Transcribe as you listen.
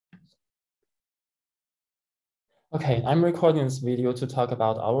Okay, I'm recording this video to talk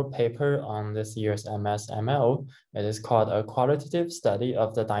about our paper on this year's MS-ML. It is called a qualitative study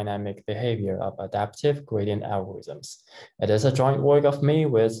of the dynamic behavior of adaptive gradient algorithms. It is a joint work of me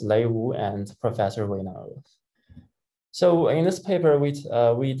with Lei Wu and Professor Weinan. So in this paper,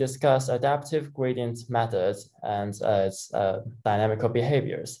 we discuss adaptive gradient methods and its dynamical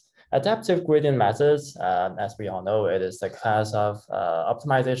behaviors. Adaptive gradient methods, as we all know, it is a class of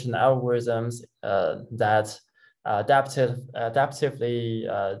optimization algorithms that adaptively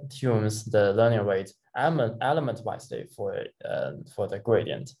tunes the learning rate element-wisely for the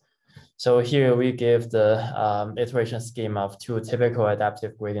gradient. So here we give the iteration scheme of two typical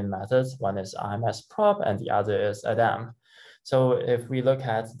adaptive gradient methods. One is IMS-prop and the other is ADAM. So if we look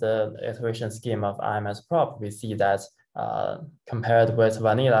at the iteration scheme of IMS-prop, we see that compared with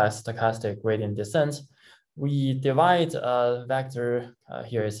vanilla stochastic gradient descent, we divide a vector,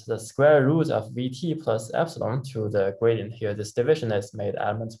 here is the square root of Vt plus epsilon to the gradient here. This division is made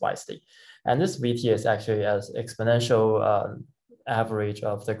elements-wisely. And this Vt is actually as exponential average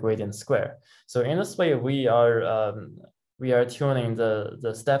of the gradient square. So in this way, we are tuning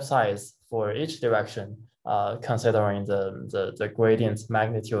the step size for each direction, considering the gradient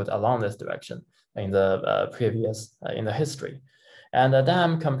magnitude along this direction in the history. And the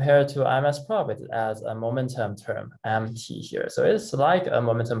DAM compared to IMS-prop, it adds a momentum term, MT here. So it's like a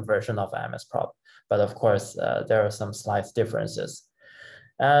momentum version of IMS-prop, but of course, there are some slight differences.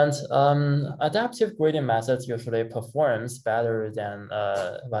 And adaptive gradient methods usually performs better than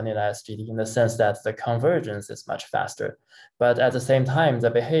vanilla SGD in the sense that the convergence is much faster. But at the same time,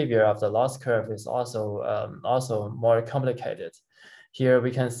 the behavior of the loss curve is also more complicated. Here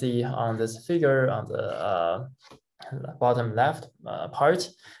we can see on this figure on the bottom left part,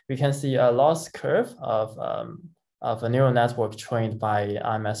 we can see a loss curve of a neural network trained by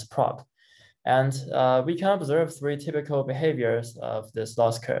IMS-prop. And we can observe three typical behaviors of this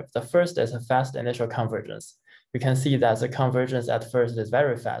loss curve. The first is a fast initial convergence. We can see that the convergence at first is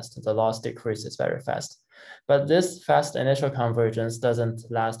very fast. The loss decreases very fast. But this fast initial convergence doesn't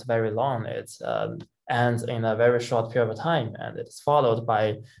last very long. It ends in a very short period of time, and it's followed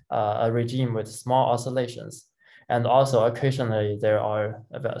by a regime with small oscillations. And also occasionally there are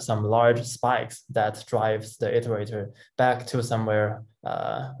some large spikes that drives the iterator back to somewhere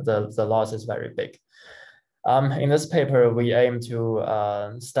the loss is very big. In this paper, we aim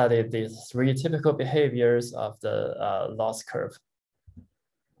to study these three typical behaviors of the loss curve.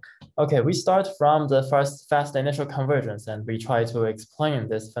 Okay, we start from the first fast initial convergence, and we try to explain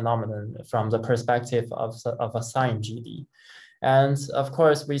this phenomenon from the perspective of a sign GD. And of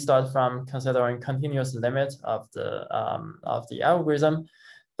course, we start from considering continuous limit of the algorithm,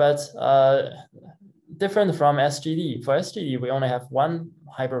 but different from SGD. For SGD, we only have one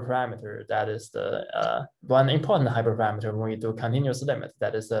hyperparameter, that is the one important hyperparameter when we do continuous limit,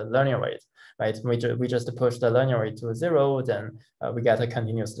 that is the learning rate, right? We just push the learning rate to 0, then we get a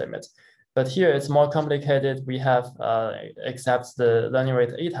continuous limit. But here it's more complicated. We have, except the learning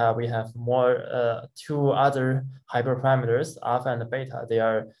rate eta, we have more two other hyperparameters, alpha and beta. They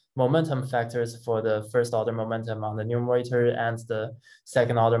are momentum factors for the first order momentum on the numerator and the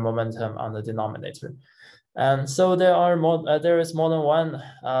second order momentum on the denominator. And so there is more than one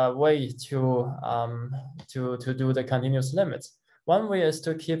way to do the continuous limits. One way is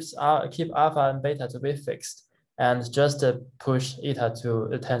to keep alpha and beta to be fixed, and just push eta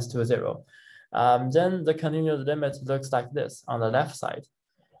tends to 0. Then the continuous limit looks like this on the left side.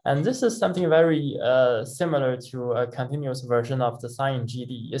 And this is something very similar to a continuous version of the sign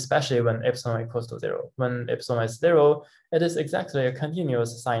GD, especially when epsilon equals to 0. When epsilon is 0, it is exactly a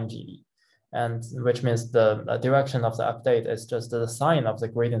continuous sign GD, and which means the direction of the update is just the sign of the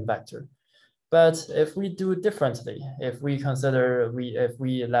gradient vector. But if we do differently, if we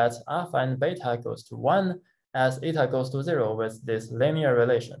let alpha and beta goes to 1, as eta goes to 0 with this linear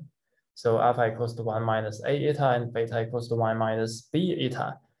relation. So alpha equals to 1 minus A eta and beta equals to 1 minus B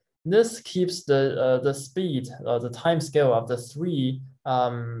eta. This keeps the speed or the time scale of the three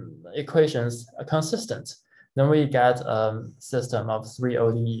equations consistent. Then we get a system of three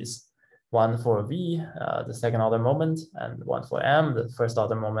ODEs, one for V, the second order moment, and one for M, the first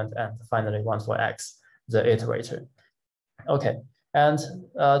order moment, and finally one for X, the iterator. Okay. And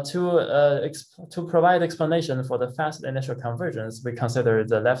to provide explanation for the fast initial convergence, we consider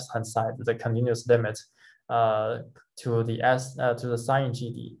the left-hand side, the continuous limit to the sign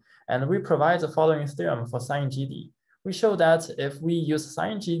GD. And we provide the following theorem for sign GD. We show that if we use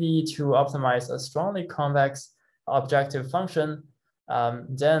sign GD to optimize a strongly convex objective function,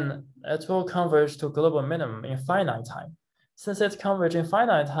 then it will converge to global minimum in finite time. since it converges in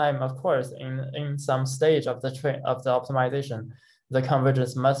finite time, of course, in some stage of the optimization, the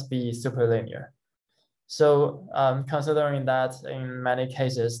convergence must be superlinear. So considering that in many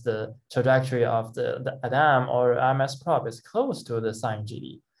cases, the trajectory of the Adam or RMS prop is close to the sine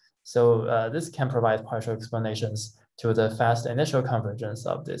GD. So this can provide partial explanations to the fast initial convergence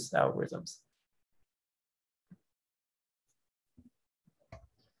of these algorithms.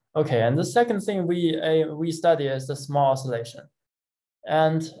 Okay, and the second thing we study is the small oscillation.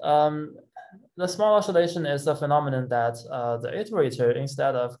 And the small oscillation is a phenomenon that the iterator,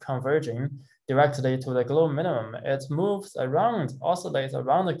 instead of converging directly to the global minimum, it moves around, oscillates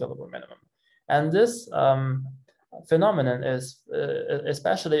around the global minimum. And this phenomenon is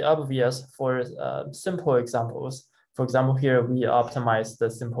especially obvious for simple examples. For example, here we optimize the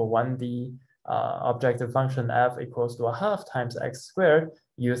simple 1D objective function f equals to 1/2 times x squared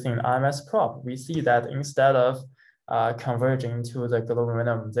using RMS prop. We see that instead of converging to the global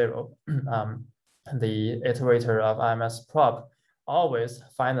minimum 0, the iterator of RMS prop always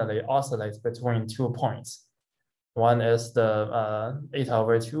finally oscillates between 2 points. One is the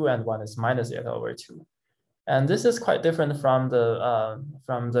eta/2 and one is minus eta/2. And this is quite different from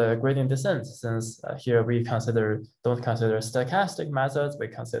the gradient descent, since here we don't consider stochastic methods, we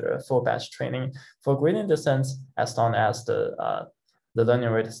consider full batch training. For gradient descent, as long as the learning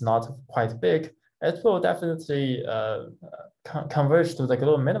rate is not quite big, it will definitely converge to the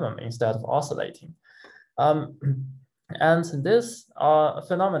global minimum instead of oscillating. And this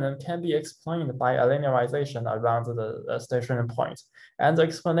phenomenon can be explained by a linearization around the stationary point. And the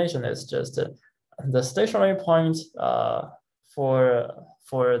explanation is just the stationary point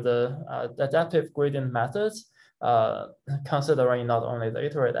for the adaptive gradient methods, considering not only the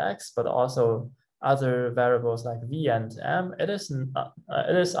iterate x, but also other variables like v and m, it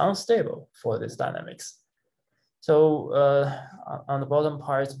is unstable for this dynamics. So on the bottom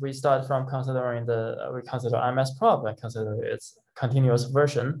part, we start from considering we consider RMS prop and consider its continuous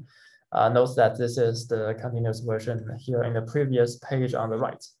version. Note that this is the continuous version here in the previous page on the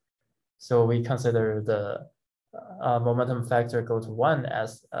right. So we consider the momentum factor go to 1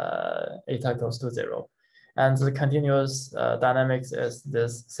 as eta goes to 0. And the continuous dynamics is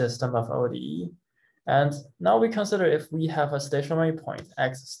this system of ODE. And now we consider if we have a stationary point,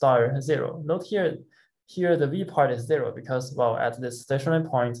 x star 0. Note here the v part is 0 because, well, at this stationary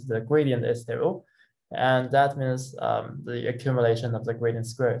point, the gradient is 0. And that means the accumulation of the gradient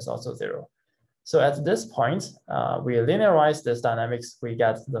square is also 0. So at this point, we linearize this dynamics, we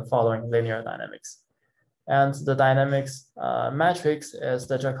get the following linear dynamics. And the dynamics matrix is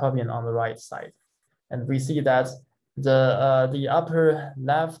the Jacobian on the right side. And we see that the upper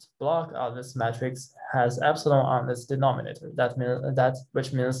left block of this matrix has epsilon on its denominator.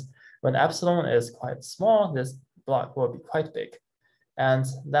 Which means when epsilon is quite small, this block will be quite big. And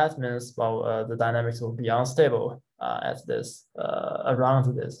that means, well, the dynamics will be unstable at this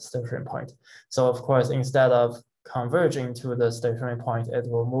around this stationary point. So of course, instead of converging to the stationary point, it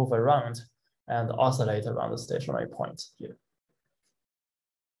will move around and oscillate around the stationary point here.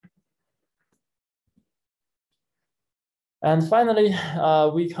 And finally,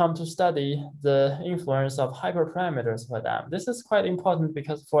 we come to study the influence of hyperparameters for Adam. This is quite important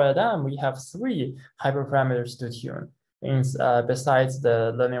because for Adam, we have 3 hyperparameters to tune. Besides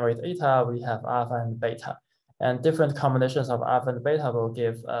the learning rate eta, we have alpha and beta. And different combinations of alpha and beta will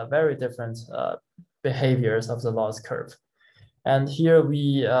give very different behaviors of the loss curve. And here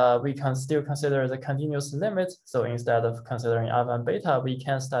we can still consider the continuous limit. So instead of considering alpha and beta, we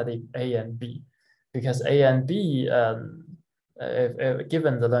can study A and B. Because A and B, if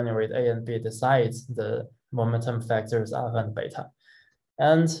given the learning rate, A and B decides the momentum factors alpha and beta.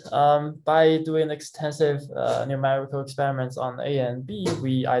 And by doing extensive numerical experiments on A and B,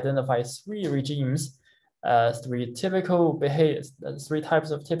 we identify 3 regimes, 3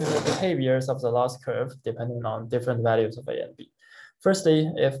 types of typical behaviors of the loss curve, depending on different values of A and B.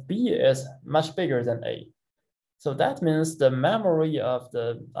 Firstly, if B is much bigger than A, so that means the memory of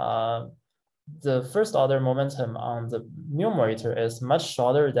the first order momentum on the numerator is much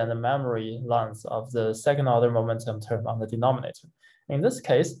shorter than the memory length of the second order momentum term on the denominator. In this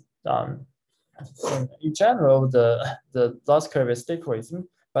case, in general, the loss curve is decreasing,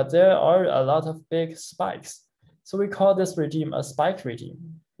 but there are a lot of big spikes. So we call this regime a spike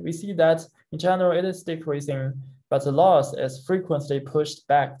regime. We see that in general, it is decreasing, but the loss is frequently pushed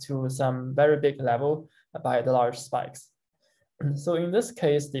back to some very big level by the large spikes. So in this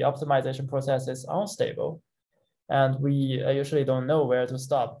case, the optimization process is unstable. And we usually don't know where to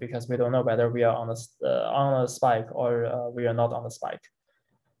stop because we don't know whether we are on a spike or we are not on a spike.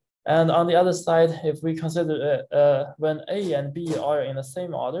 And on the other side, if we consider when A and B are in the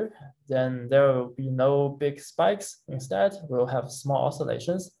same order, then there will be no big spikes. Instead, we'll have small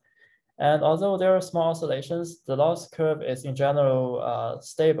oscillations. And although there are small oscillations, the loss curve is in general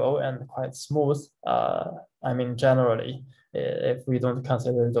stable and quite smooth. I mean, generally, if we don't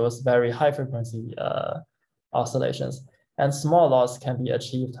consider those very high frequency oscillations. And small loss can be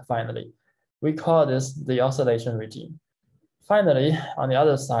achieved finally. We call this the oscillation regime. Finally, on the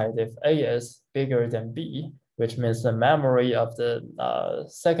other side, if A is bigger than B, which means the memory of the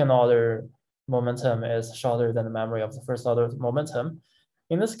second order momentum is shorter than the memory of the first order momentum,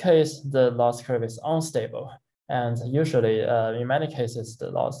 in this case, the loss curve is unstable. And usually, in many cases,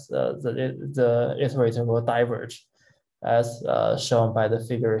 the iterator will diverge, as shown by the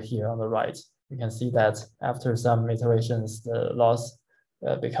figure here on the right. You can see that after some iterations, the loss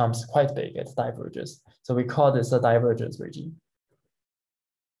becomes quite big, it diverges. So we call this a divergence regime.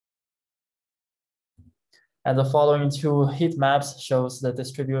 And the following two heat maps shows the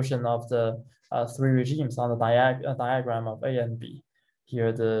distribution of the three regimes on the diagram of A and B.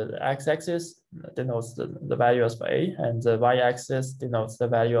 Here, the x-axis denotes the value of A, and the y-axis denotes the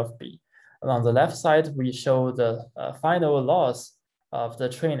value of B. And on the left side, we show the final loss of the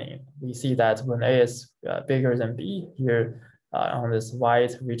training. We see that when A is bigger than B, here on this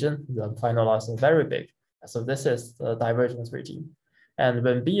white region, the final loss is very big. So this is the divergence regime. And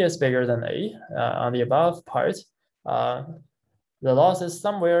when B is bigger than A, on the above part, the loss is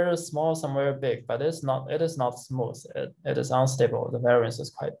somewhere small, somewhere big, but it is not smooth. It is unstable. The variance is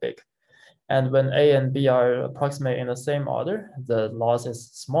quite big. And when A and B are approximately in the same order, the loss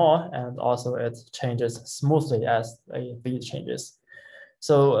is small, and also it changes smoothly as A and B changes.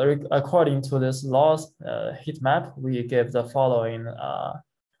 So according to this loss heat map, we give the following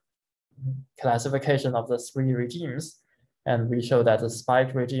classification of the three regimes. And we show that the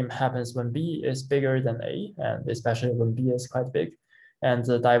spike regime happens when B is bigger than A, and especially when B is quite big. And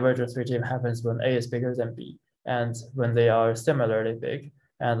the divergence regime happens when A is bigger than B, and when they are similarly big.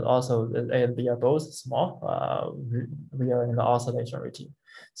 And also A and B are both small, we are in the oscillation regime.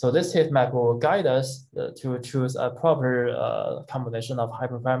 So this heat map will guide us to choose a proper combination of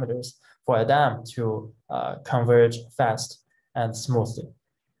hyperparameters for a dam to converge fast and smoothly.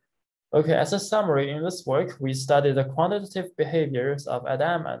 Okay, as a summary, in this work, we studied the quantitative behaviors of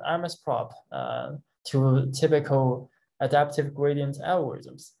ADAM and MS prop, two typical adaptive gradient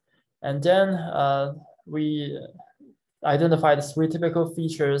algorithms. And then we identified three typical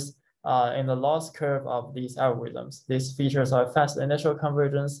features in the loss curve of these algorithms. These features are fast initial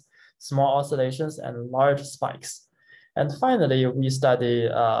convergence, small oscillations, and large spikes. And finally, we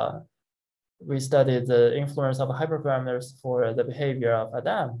studied the influence of hyperparameters for the behavior of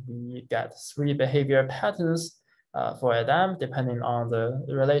ADAM. We get three behavior patterns for ADAM depending on the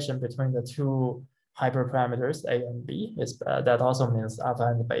relation between the two hyperparameters A and B. That also means alpha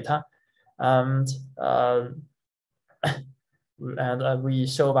and beta. And we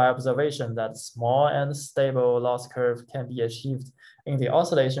show by observation that small and stable loss curve can be achieved in the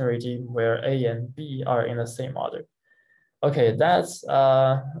oscillation regime where A and B are in the same order. Okay, that's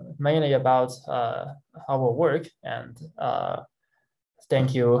mainly about our work, and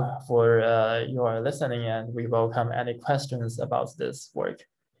thank you for your listening, and we welcome any questions about this work.